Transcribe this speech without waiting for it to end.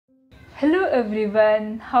Hello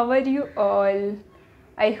everyone, how are you all?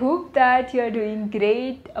 I hope that you are doing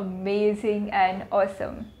great, amazing, and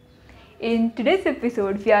awesome. In today's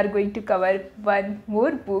episode, we are going to cover one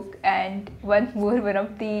more book and one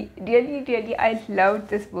of the really, I loved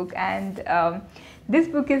this book, and this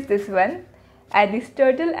book is this one,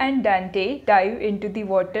 Aristotle and Dante Dive into the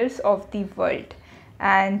Waters of the World,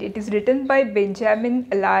 and it is written by Benjamin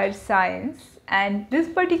Alire Sáenz. And this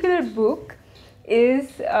particular book is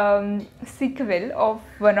sequel of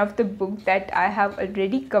one of the books that I have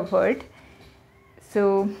already covered.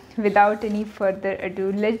 So without any further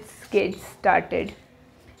ado, let's get started.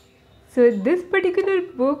 So this particular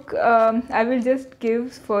book, I will just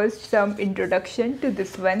give first some introduction to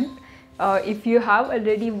this one. If you have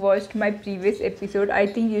already watched my previous episode, I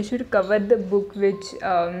think you should cover the book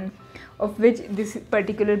of which this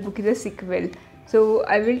particular book is a sequel. So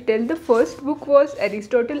I will tell the first book was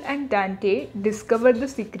Aristotle and Dante Discover the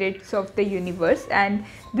Secrets of the Universe, and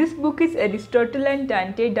this book is Aristotle and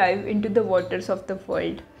Dante Dive into the Waters of the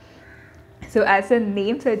World. So as the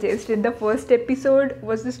name suggests, in the first episode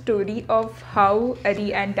was the story of how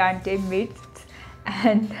Ari and Dante meets,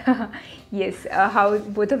 and how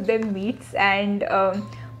both of them meets, and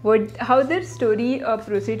how their story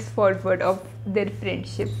proceeds forward of their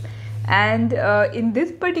friendship. And in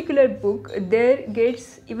this particular book, there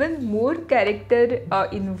gets even more character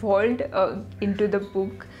involved into the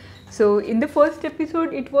book. So in the first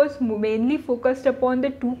episode, it was mainly focused upon the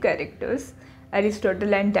two characters,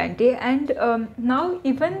 Aristotle and Dante, and now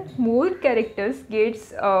even more characters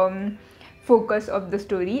gets focus of the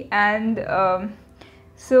story. And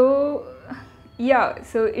so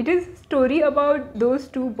it is a story about those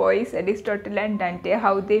two boys, Aristotle and Dante,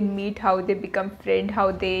 how they meet, how they become friends,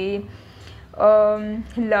 how they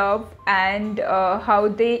love, and how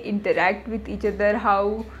they interact with each other,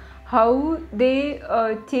 how they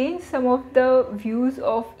change some of the views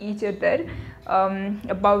of each other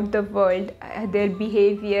about the world, their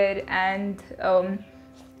behavior, and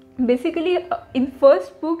basically in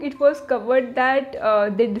first book it was covered that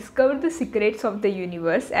they discovered the secrets of the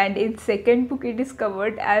universe, and in second book it is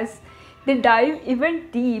covered as they dive even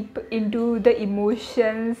deep into the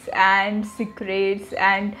emotions and secrets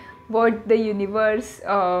and what the universe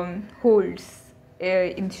holds,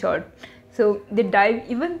 in short. So they dive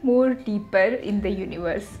even more deeper in the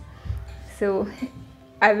universe. So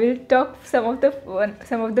I will talk some of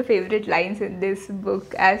the favorite lines in this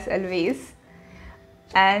book as always.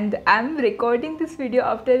 And I'm recording this video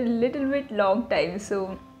after a little bit long time,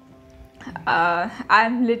 so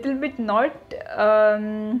I'm little bit not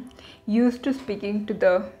used to speaking to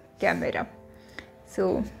the camera,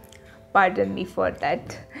 so pardon me for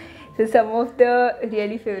that. So some of the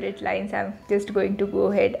really favorite lines, I'm just going to go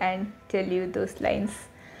ahead and tell you those lines.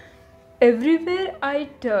 Everywhere I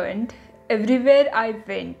turned, everywhere I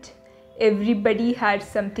went, everybody had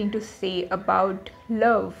something to say about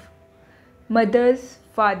love. Mothers,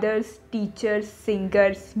 fathers, teachers,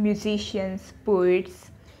 singers, musicians,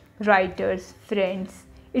 poets, writers, friends.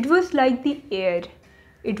 It was like the air.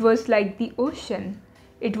 It was like the ocean.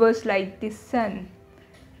 It was like the sun.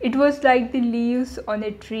 It was like the leaves on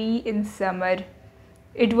a tree in summer.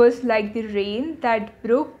 It was like the rain that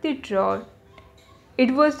broke the drought.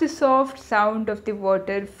 It was the soft sound of the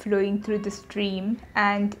water flowing through the stream,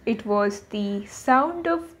 and it was the sound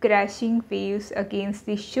of crashing waves against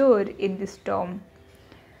the shore in the storm.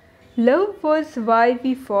 Love was why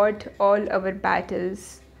we fought all our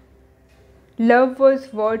battles. Love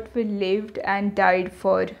was what we lived and died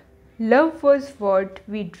for. Love was what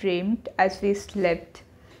we dreamed as we slept.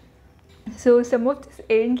 So some of these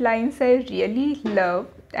end lines I really love,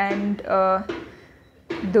 and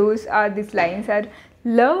those are these lines are: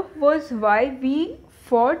 love was why we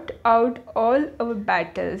fought out all our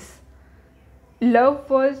battles. Love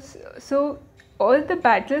was, so all the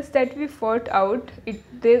battles that we fought out,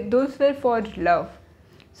 those were for love.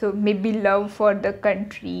 So maybe love for the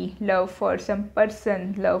country, love for some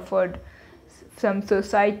person, love for some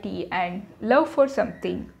society, and love for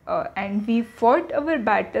something, and we fought our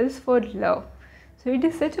battles for love. So it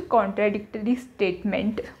is such a contradictory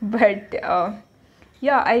statement, but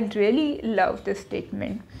I really love this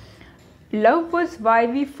statement. Love was why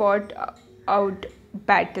we fought out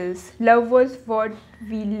battles. Love was what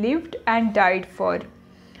we lived and died for.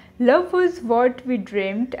 Love was what we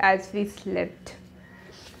dreamed as we slept.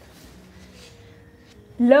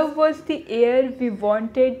 Love was the air we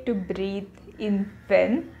wanted to breathe in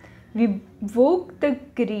when we woke the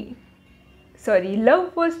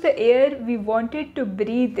love was the air we wanted to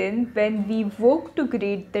breathe in when we woke to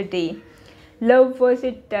greet the day. Love was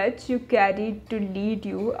a touch you carried to lead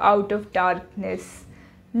you out of darkness.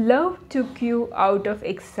 Love took you out of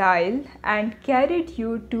exile and carried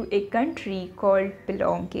you to a country called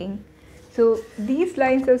belonging. So these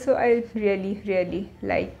lines also I really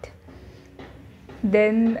liked.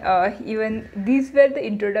 Then even these were the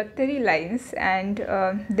introductory lines, and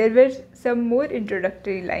there were some more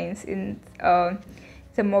introductory lines in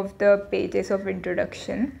some of the pages of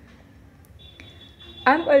introduction.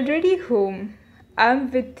 I'm already home, I'm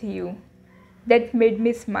with you. That made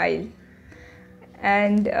me smile.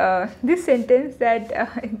 And this sentence that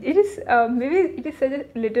it is maybe it is such a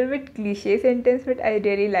little bit cliche sentence, but I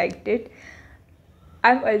really liked it.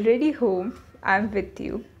 I'm already home, I'm with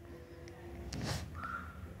you.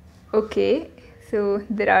 Okay, so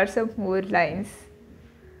there are some more lines.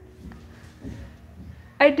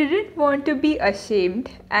 I didn't want to be ashamed,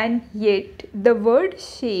 and yet the word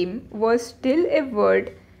shame was still a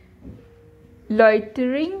word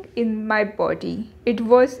loitering in my body. It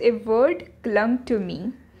was a word clung to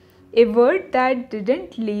me, a word that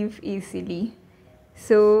didn't leave easily.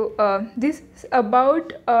 So this is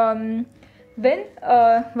about when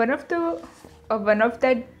one of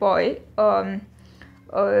that boy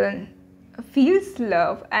feels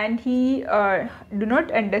love, and he do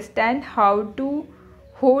not understand how to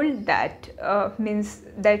hold that means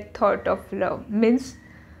that thought of love means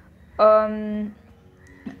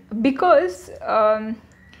because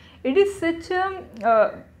it is such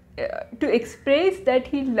a to express that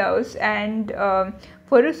he loves, and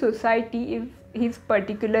for a society, if his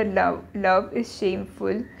particular love is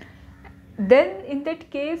shameful, then in that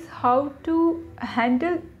case how to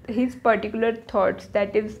handle his particular thoughts,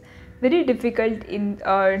 that is very difficult in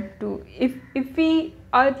to if we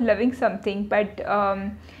are loving something, but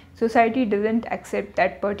society doesn't accept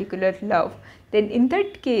that particular love, then in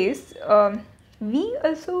that case we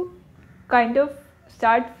also kind of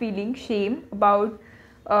start feeling shame about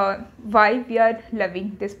why we are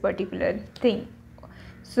loving this particular thing.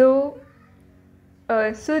 So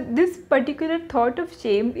so this particular thought of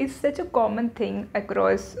shame is such a common thing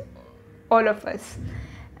across all of us,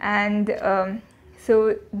 and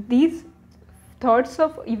so these thoughts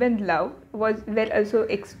of even love were also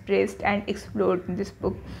expressed and explored in this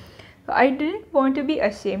book. I didn't want to be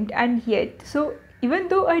ashamed, and yet, so even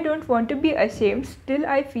though I don't want to be ashamed, still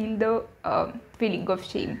I feel the feeling of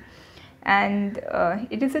shame, and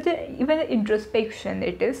it is such a even introspection.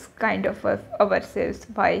 It is kind of ourselves.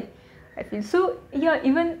 Why I feel so. Yeah,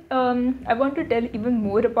 even I want to tell even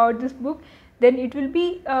more about this book. Then it will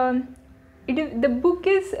be the book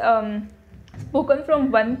is spoken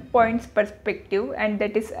from one point's perspective, and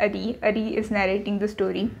that is Ari. Ari is narrating the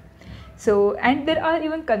story. So, and there are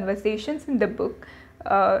even conversations in the book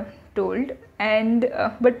told, and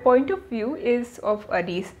but point of view is of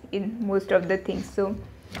Ari's in most of the things. So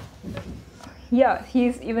yeah,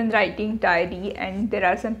 he's even writing diary, and there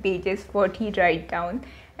are some pages what he write down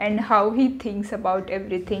and how he thinks about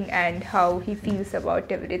everything and how he feels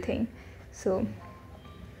about everything. So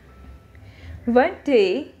one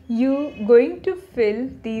day you going to fill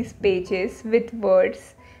these pages with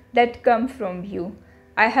words that come from you.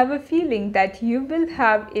 I have a feeling that you will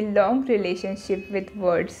have a long relationship with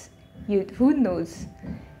words. Who knows?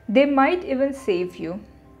 They might even save you.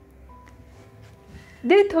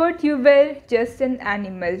 They thought you were just an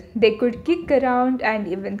animal they could kick around and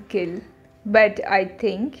even kill. But I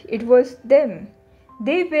think it was them.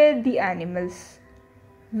 They were the animals.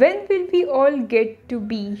 When will we all get to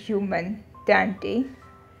be human, Dante?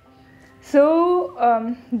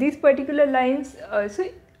 So these particular lines,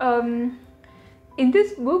 in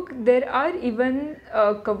this book there are even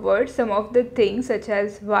covered some of the things such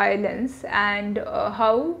as violence, and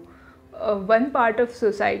how one part of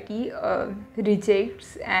society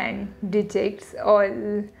rejects and dejects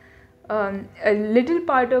all a little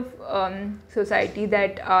part of society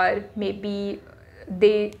that are maybe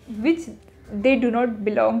which they do not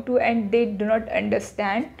belong to, and they do not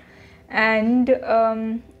understand, and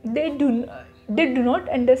they do not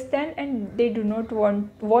understand, and they do not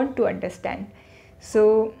want to understand.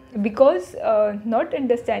 So because not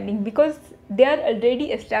understanding, because they are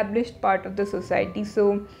already established part of the society,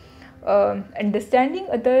 so understanding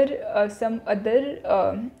other some other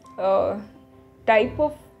type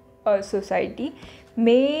of society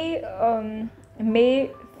may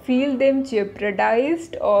feel them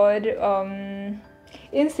jeopardized or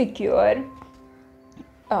insecure,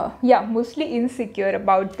 mostly insecure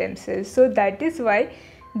about themselves. So that is why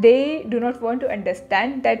they do not want to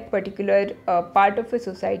understand that particular part of a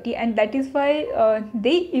society, and that is why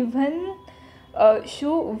they even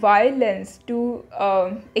show violence to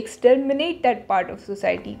exterminate that part of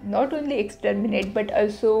society. Not only exterminate, but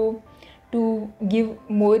also to give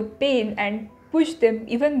more pain and push them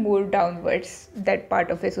even more downwards, that part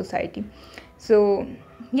of a society. So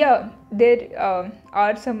yeah, there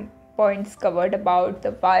are some points covered about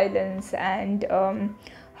the violence and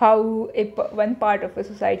how one part of a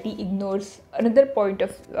society ignores another point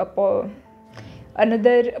of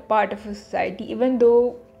another part of a society, even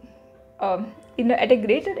though at a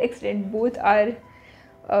greater extent both are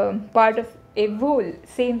part of a whole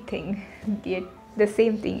same thing, yet the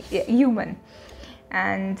same thing, human,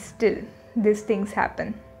 and still these things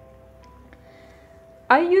happen.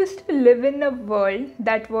 I used to live in a world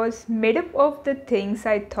that was made up of the things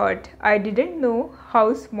I thought. I didn't know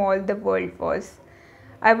how small the world was.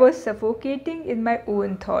 I was suffocating in my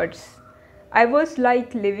own thoughts. I was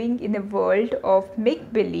like living in a world of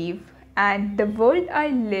make believe, and the world I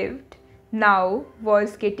lived now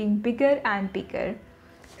was getting bigger and bigger.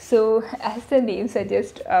 So, as the name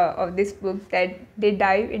suggests of this book, that they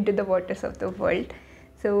dive into the waters of the world.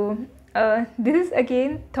 So, this is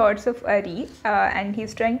again thoughts of Ari, and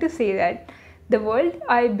he's trying to say that the world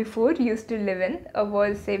I before used to live in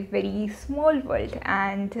was a very small world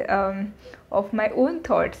and of my own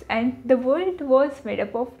thoughts, and the world was made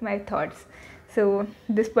up of my thoughts. So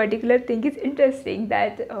this particular thing is interesting,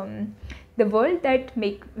 that the world that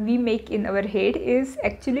we make in our head is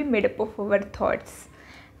actually made up of our thoughts.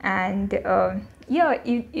 And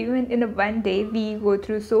even in a one day we go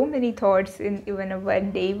through so many thoughts in even a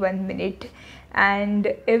one day, 1 minute, and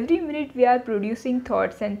every minute we are producing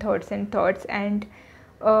thoughts and thoughts and thoughts. And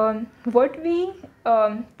what we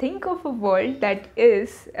think of a world that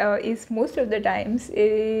is most of the times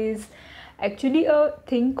is actually a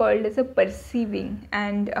thing called as a perceiving,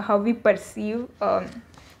 and how we perceive the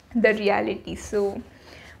reality. So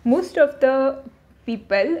most of the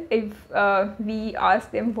people, if we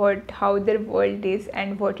ask them how their world is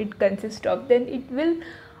and what it consists of, then it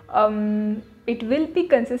will be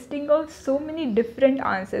consisting of so many different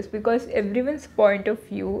answers, because everyone's point of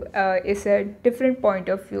view is a different point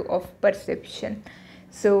of view of perception.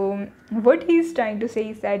 So what he's trying to say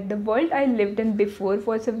is that the world I lived in before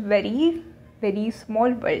was a very very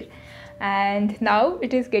small world, and now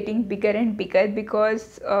it is getting bigger and bigger,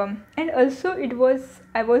 because and also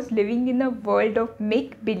I was living in a world of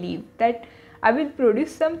make believe, that I will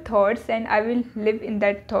produce some thoughts and I will live in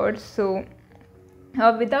that thoughts. So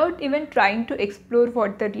without even trying to explore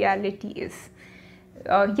what the reality is.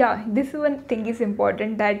 This one thing is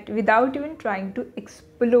important, that without even trying to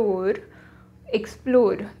explore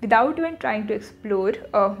without even trying to explore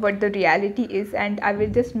what the reality is, and I will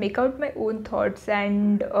just make out my own thoughts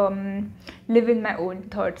and live in my own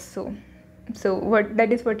thoughts. So what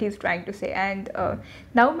that is what he's trying to say. And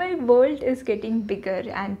now my world is getting bigger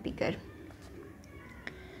and bigger.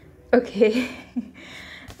 Okay.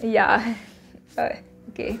 Yeah.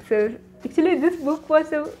 Okay, so actually this book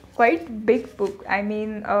was a quite big book. I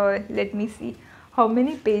mean, let me see how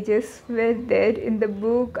many pages were there in the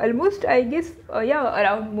book. Almost, I guess,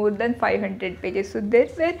 around more than 500 pages. So there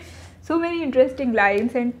were so many interesting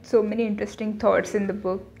lines and so many interesting thoughts in the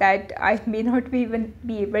book that I may not even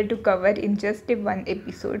be able to cover in just one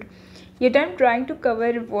episode. Yet I'm trying to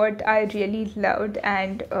cover what I really loved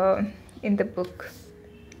and in the book.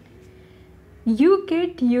 You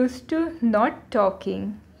get used to not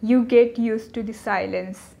talking. You get used to the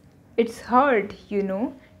silence. It's hard,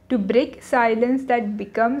 to break silence that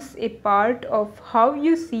becomes a part of how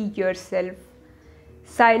you see yourself.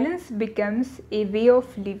 Silence becomes a way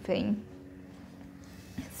of living.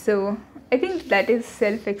 So, I think that is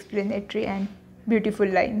self-explanatory and beautiful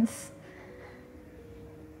lines.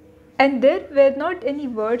 And there were not any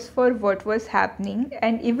words for what was happening,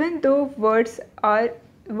 and even though words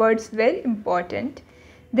were important,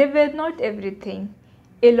 they were not everything.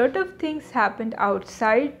 A lot of things happened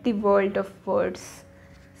outside the world of words.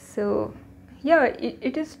 So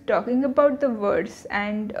it is talking about the words,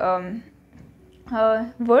 and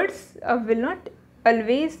words will not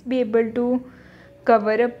always be able to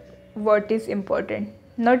cover up what is important.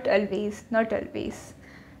 Not always.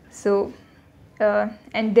 So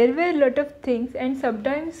and there were a lot of things, and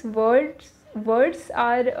sometimes words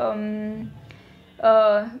are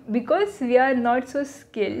because we are not so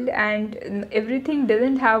skilled and everything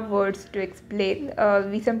doesn't have words to explain,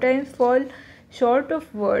 we sometimes fall short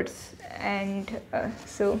of words, and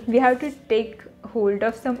so we have to take hold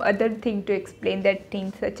of some other thing to explain that thing,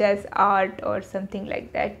 such as art or something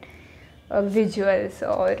like that, visuals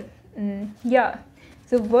or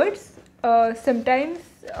so words sometimes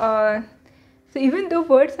so even though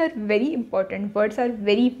words are very important,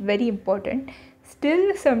 very important,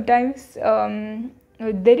 still sometimes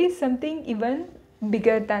there is something even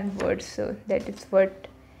bigger than words. So that is what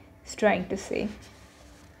it's trying to say.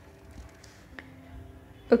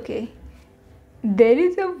 Okay. There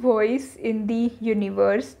is a voice in the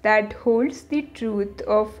universe that holds the truth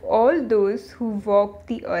of all those who walk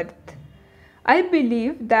the earth. I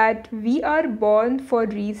believe that we are born for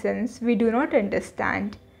reasons we do not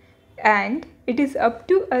understand, and it is up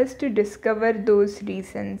to us to discover those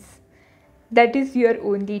reasons. That is your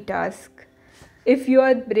only task. If you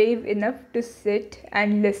are brave enough to sit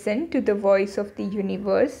and listen to the voice of the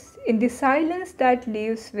universe in the silence that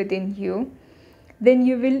lives within you, then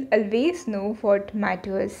you will always know what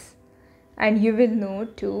matters. And you will know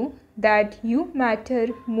too that you matter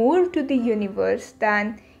more to the universe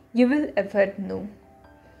than you will ever know.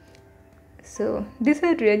 So, these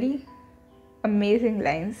are really amazing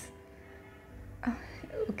lines.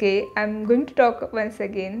 Okay, I'm going to talk once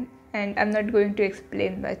again and I'm not going to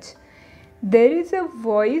explain much. There is a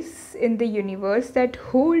voice in the universe that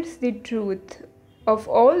holds the truth of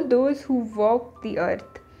all those who walk the earth.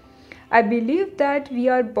 I believe that we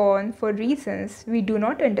are born for reasons we do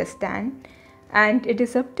not understand, and it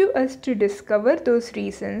is up to us to discover those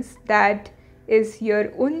reasons. That is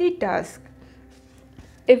your only task.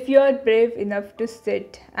 If you are brave enough to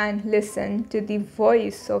sit and listen to the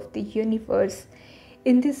voice of the universe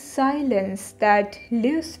in the silence that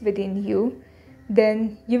lives within you,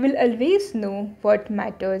 then you will always know what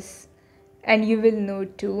matters. And you will know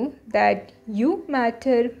too that you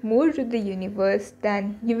matter more to the universe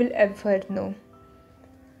than you will ever know.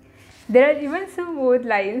 There are even some more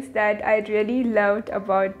lines that I really loved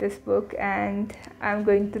about this book, and I'm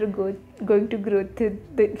going to go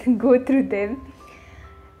through them.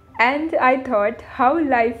 And I thought how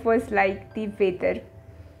life was like the weather.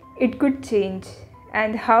 It could change,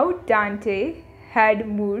 and how Dante had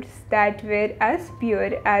moods that were as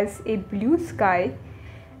pure as a blue sky,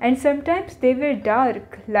 and sometimes they were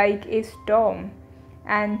dark like a storm,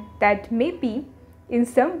 and that maybe in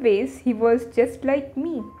some ways he was just like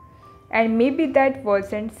me. And maybe that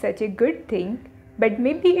wasn't such a good thing, but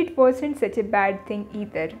maybe it wasn't such a bad thing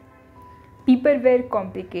either. People were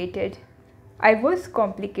complicated. I was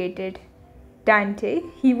complicated. Dante,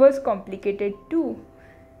 he was complicated too.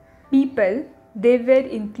 People, they were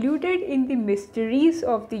included in the mysteries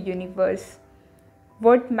of the universe.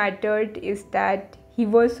 What mattered is that he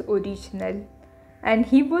was original, and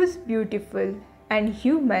he was beautiful and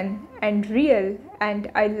human and real, and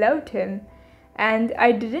I loved him, and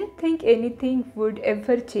I didn't think anything would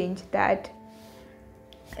ever change that.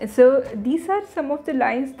 So these are some of the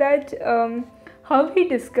lines that how he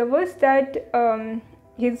discovers that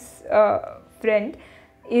his friend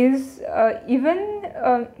is even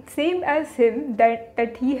same as him,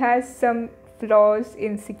 that he has some flaws,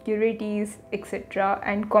 insecurities, etc.,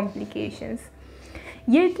 and complications.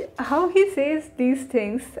 Yet how he says these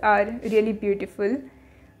things are really beautiful.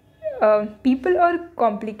 People are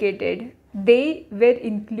complicated. They were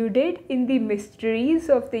included in the mysteries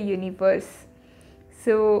of the universe.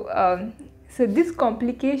 So these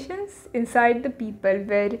complications inside the people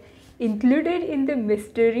were included in the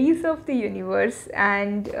mysteries of the universe,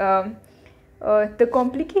 and the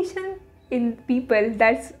complication in people,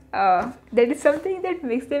 that is something that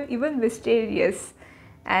makes them even mysterious,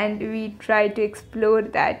 and we try to explore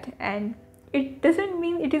that. And it doesn't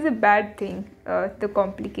mean it is a bad thing. The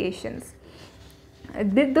complications,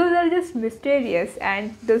 those are just mysterious,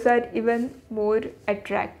 and those are even more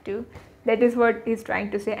attractive. That is what he's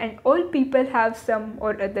trying to say, and all people have some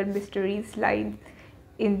or other mysteries lying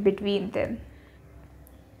in between them.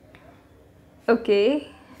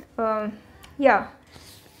 Okay, yeah,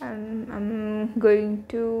 I'm going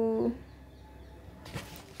to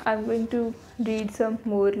read some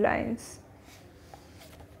more lines.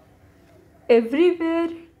 Everywhere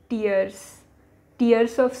tears,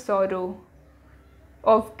 tears of sorrow,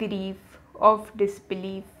 of grief, of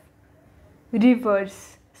disbelief,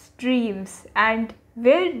 rivers, streams, and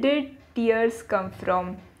where did tears come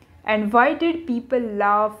from? And why did people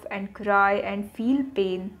laugh and cry and feel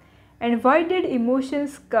pain? And why did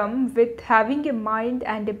emotions come with having a mind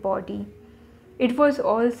and a body? It was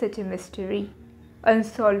all such a mystery,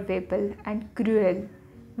 unsolvable and cruel,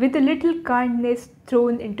 with a little kindness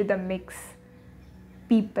thrown into the mix.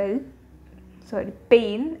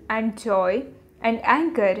 Pain and joy and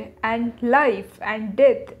anger and life and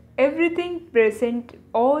death, everything present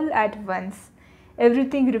all at once,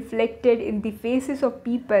 everything reflected in the faces of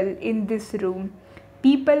people in this room,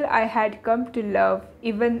 people I had come to love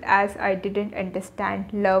even as I didn't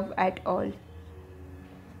understand love at all.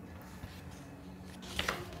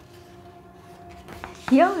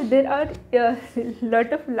 Yeah, there are a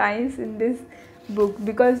lot of lines in this book,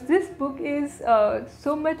 because this book is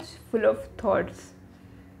so much full of thoughts.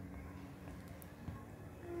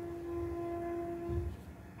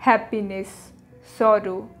 happiness,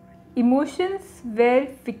 sorrow. Emotions were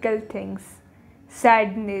fickle things.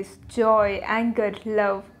 Sadness, joy, anger,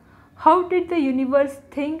 love. How did the universe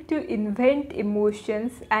think to invent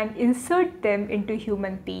emotions and insert them into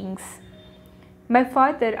human beings? My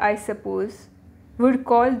father, I suppose, would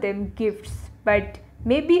call them gifts, but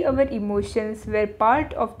maybe our emotions were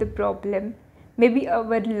part of the problem. Maybe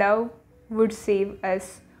our love would save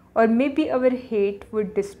us, or maybe our hate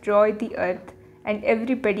would destroy the earth and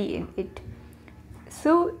everybody in it.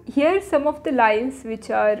 So here some of the lines which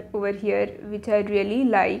are over here which I really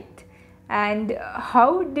liked. And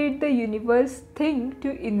how did the universe think to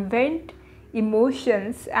invent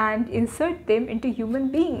emotions and insert them into human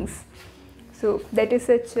beings? So that is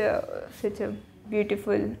such a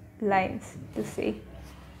beautiful lines to say.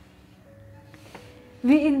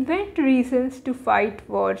 We invent reasons to fight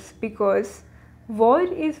wars because war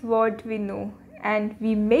is what we know, and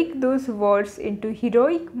we make those wars into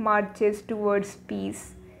heroic marches towards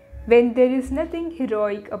peace when there is nothing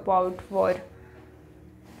heroic about war.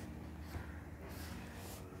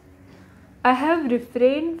 I have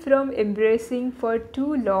refrained from embracing for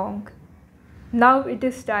too long. Now it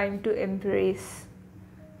is time to embrace.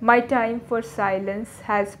 My time for silence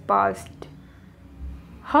has passed.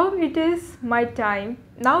 Now it is my time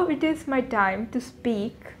to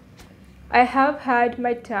speak. I have had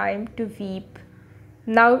my time to weep.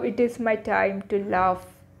 Now it is my time to laugh.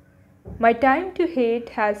 My time to hate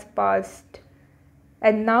has passed,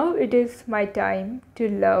 and now it is my time to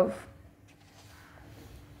love.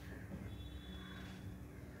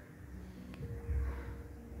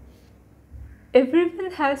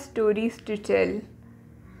 Everyone has stories to tell.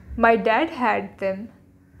 My dad had them,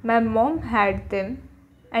 my mom had them,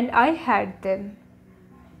 and I had them.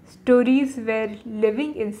 Stories were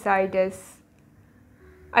living inside us.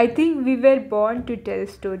 I think we were born to tell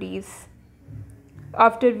stories.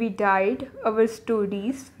 After we died, our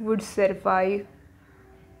stories would survive.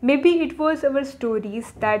 Maybe it was our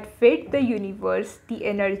stories that fed the universe the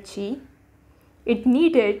energy it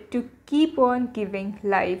needed to keep on giving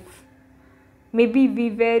life. Maybe we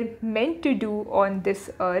were meant to do on this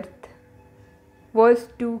earth was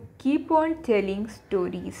to keep on telling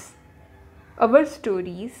stories. Our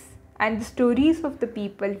stories and the stories of the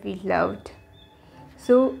people we loved.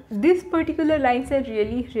 So these particular lines I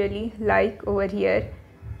really like over here,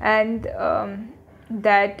 and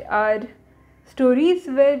that our stories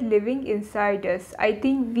were living inside us. I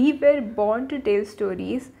think we were born to tell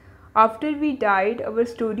stories. After we died, our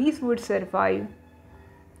stories would survive.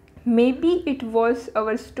 Maybe it was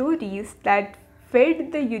our stories that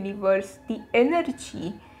fed the universe the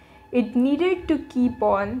energy it needed to keep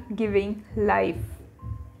on giving life.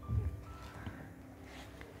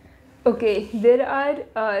 Okay, there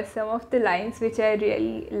are some of the lines which I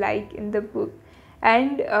really like in the book,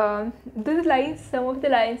 and some of the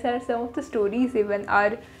lines are some of the stories even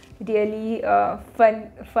are really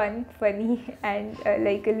funny, and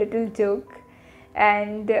like a little joke,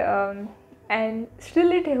 and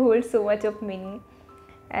still it holds so much of meaning.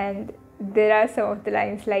 And there are some of the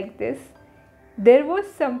lines like this: there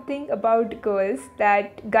was something about girls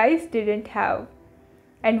that guys didn't have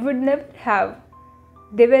and would never have.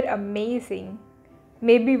 They were amazing.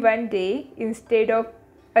 Maybe one day, instead of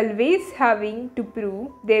always having to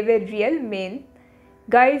prove they were real men,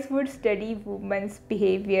 guys would study women's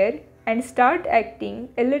behavior and start acting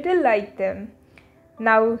a little like them.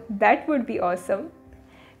 Now that would be awesome.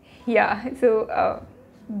 Yeah, so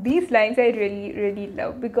these lines I really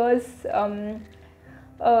love, because when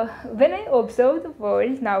I observe the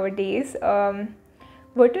world nowadays,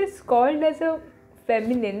 what is called as a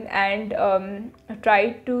feminine and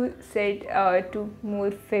try to set to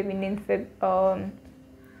more feminine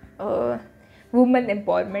woman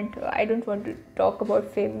empowerment. I don't want to talk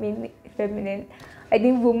about feminine. I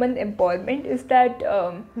think woman empowerment is that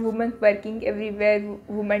woman working everywhere,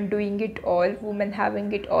 woman doing it all, woman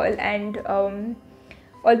having it all, and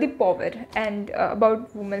all the power, and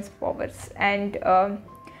about women's powers. And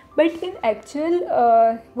but in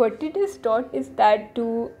actual what it is taught is that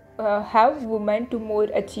to have women to more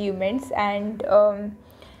achievements and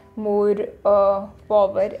more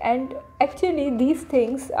power. And actually these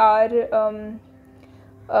things are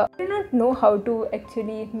I do not know how to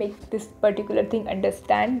actually make this particular thing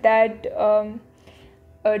understand that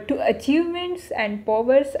to achievements and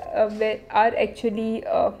powers are actually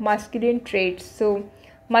masculine traits. So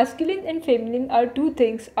masculine and feminine are two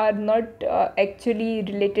things, are not actually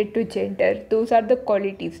related to gender. Those are the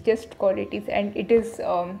qualities, just qualities, and it is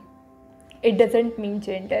it doesn't mean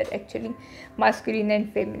gender, actually, masculine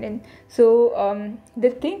and feminine. So the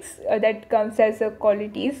things that comes as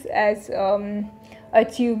qualities as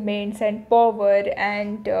achievements and power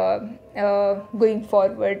and going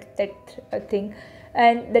forward, that thing,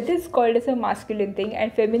 and that is called as a masculine thing,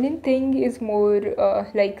 and feminine thing is more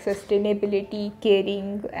like sustainability,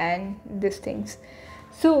 caring, and these things.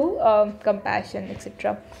 So compassion,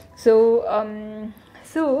 etc. So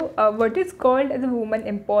what is called as a woman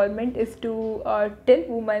empowerment is to tell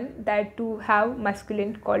women that to have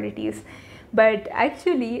masculine qualities, but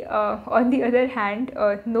actually on the other hand,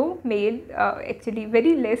 no male, actually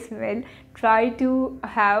very less male, try to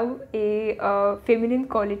have a feminine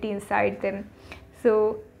quality inside them.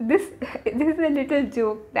 So this this is a little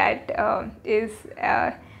joke that is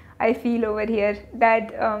I feel over here,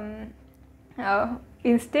 that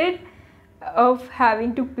instead of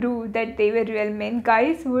having to prove that they were real men,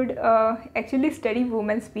 guys would actually study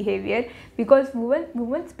women's behavior, because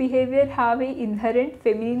women's behavior have a inherent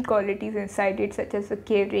feminine qualities inside it, such as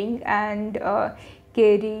caring and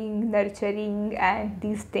caring, nurturing, and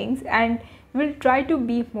these things, and will try to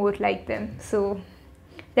be more like them. So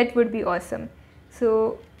that would be awesome.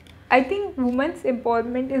 So I think women's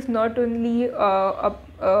empowerment is not only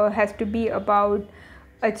has to be about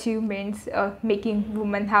achievements, making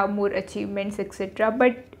women have more achievements, etc.,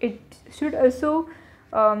 but it should also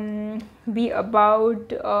be about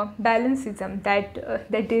balanceism,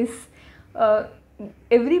 that is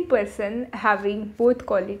every person having both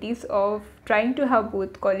qualities, of trying to have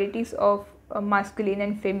both qualities of masculine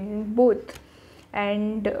and feminine both,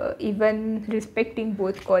 and even respecting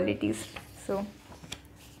both qualities. So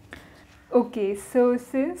okay, so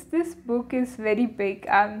since this book is very big,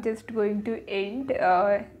 I'm just going to end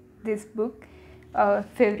this book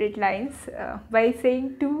favorite lines by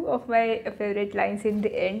saying two of my favorite lines in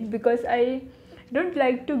the end, because I don't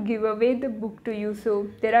like to give away the book to you. So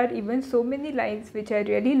there are even so many lines which I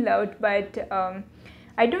really loved, but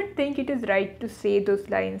I don't think it is right to say those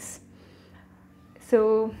lines.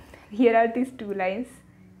 So here are these two lines.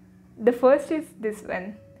 The first is this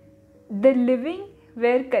one: the living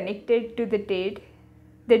were connected to the dead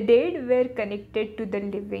were connected to the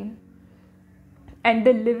living, and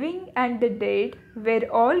the living and the dead were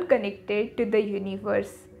all connected to the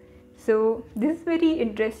universe. So this is very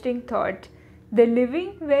interesting thought. The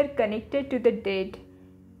living were connected to the dead,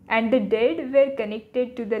 and the dead were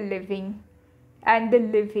connected to the living, and the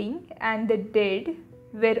living and the dead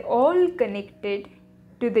were all connected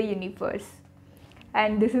to the universe.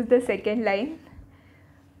 And this is the second line: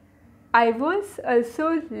 I was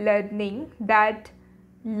also learning that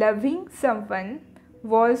loving someone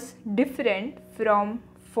was different from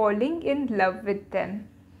falling in love with them.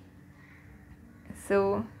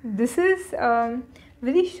 So this is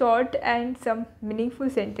very short and some meaningful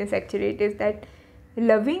sentence. Actually, it is that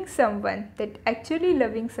loving someone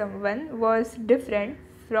was different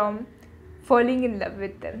from falling in love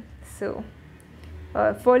with them. So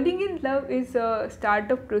falling in love is a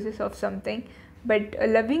start of process of something, but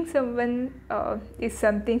loving someone is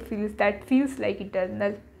something that feels like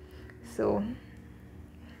eternal. So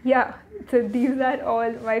yeah, so these are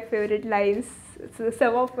all my favorite lines, so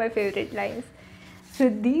some of my favorite lines. So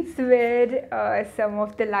these were some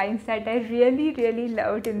of the lines that I really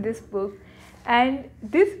loved in this book. And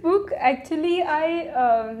this book, actually,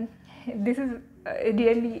 I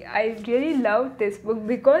really loved this book,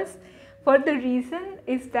 because for the reason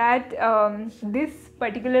is that this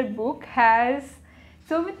particular book has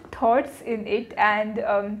so many thoughts in it, and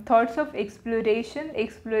thoughts of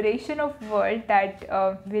exploration of world that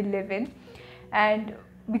we live in. And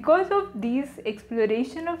because of these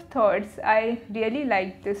exploration of thoughts, I really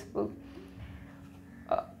liked this book.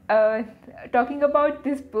 Talking about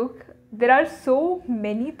this book, there are so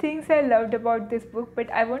many things I loved about this book,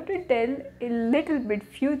 but I want to tell a little bit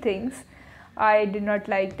few things I did not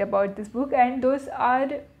like about this book, and those are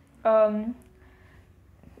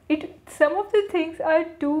some of the things are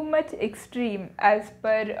too much extreme as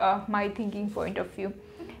per my thinking point of view,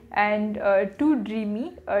 and too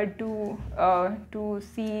dreamy to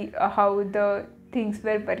see how the things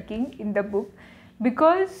were working in the book,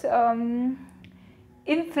 because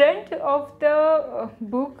in front of the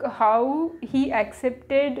book, how he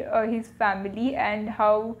accepted his family and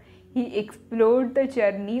how he explored the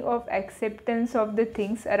journey of acceptance of the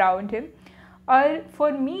things around him, are,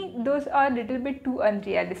 for me, those are a little bit too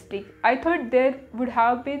unrealistic. I thought there would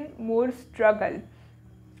have been more struggle.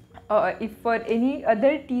 If for any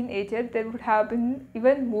other teenager, there would have been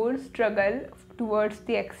even more struggle towards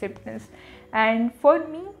the acceptance. And for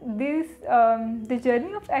me, this the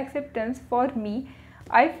journey of acceptance, for me,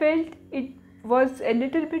 I felt it was a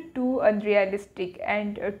little bit too unrealistic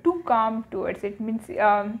and too calm towards it. Means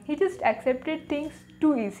he just accepted things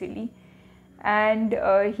too easily, and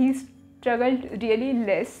he struggled really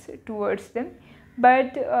less towards them.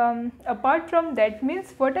 But apart from that,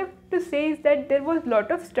 means what I have to say is that there was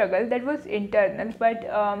lot of struggle that was internal, but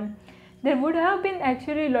there would have been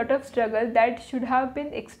actually a lot of struggle that should have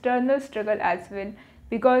been external struggle as well,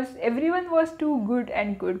 because everyone was too good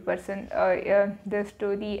and good person. The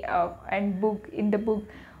story and book, in the book,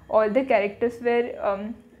 all the characters were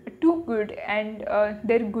too good, and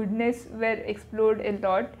their goodness were explored a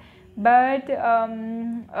lot. But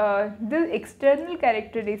the external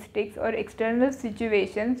characteristics or external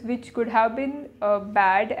situations which could have been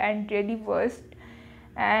bad and really worst,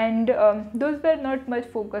 and those were not much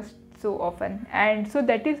focused so often, and so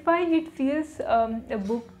that is why it feels a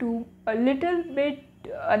book too a little bit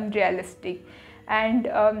unrealistic. And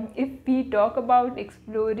if we talk about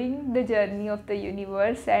exploring the journey of the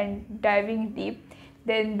universe and diving deep,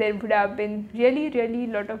 then there would have been really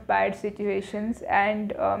lot of bad situations,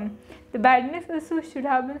 and the badness also should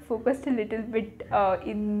have been focused a little bit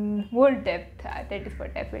in more depth. That is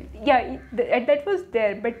what I felt. Yeah, that was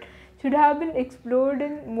there, but should have been explored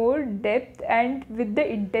in more depth and with the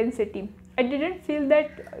intensity. I didn't feel that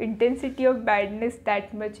intensity of badness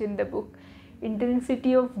that much in the book.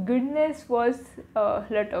 Intensity of goodness was a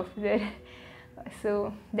lot of there.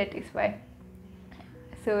 So that is why.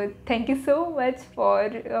 So thank you so much for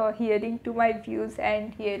hearing to my views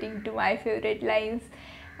and hearing to my favorite lines,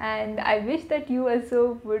 and I wish that you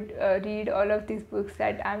also would read all of these books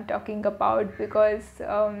that I'm talking about, because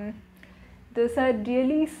those are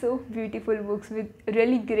really so beautiful books with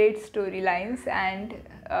really great storylines and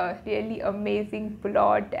really amazing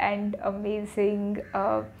plot and amazingly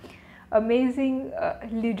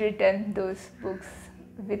written, those books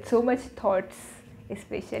with so much thoughts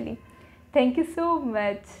especially. Thank you so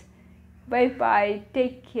much. Bye bye.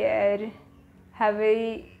 Take care. Have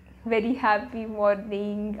a very happy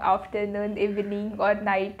morning, afternoon, evening, or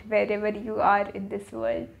night, wherever you are in this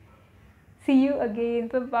world. See you again.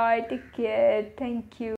 Bye bye. Take care. Thank you.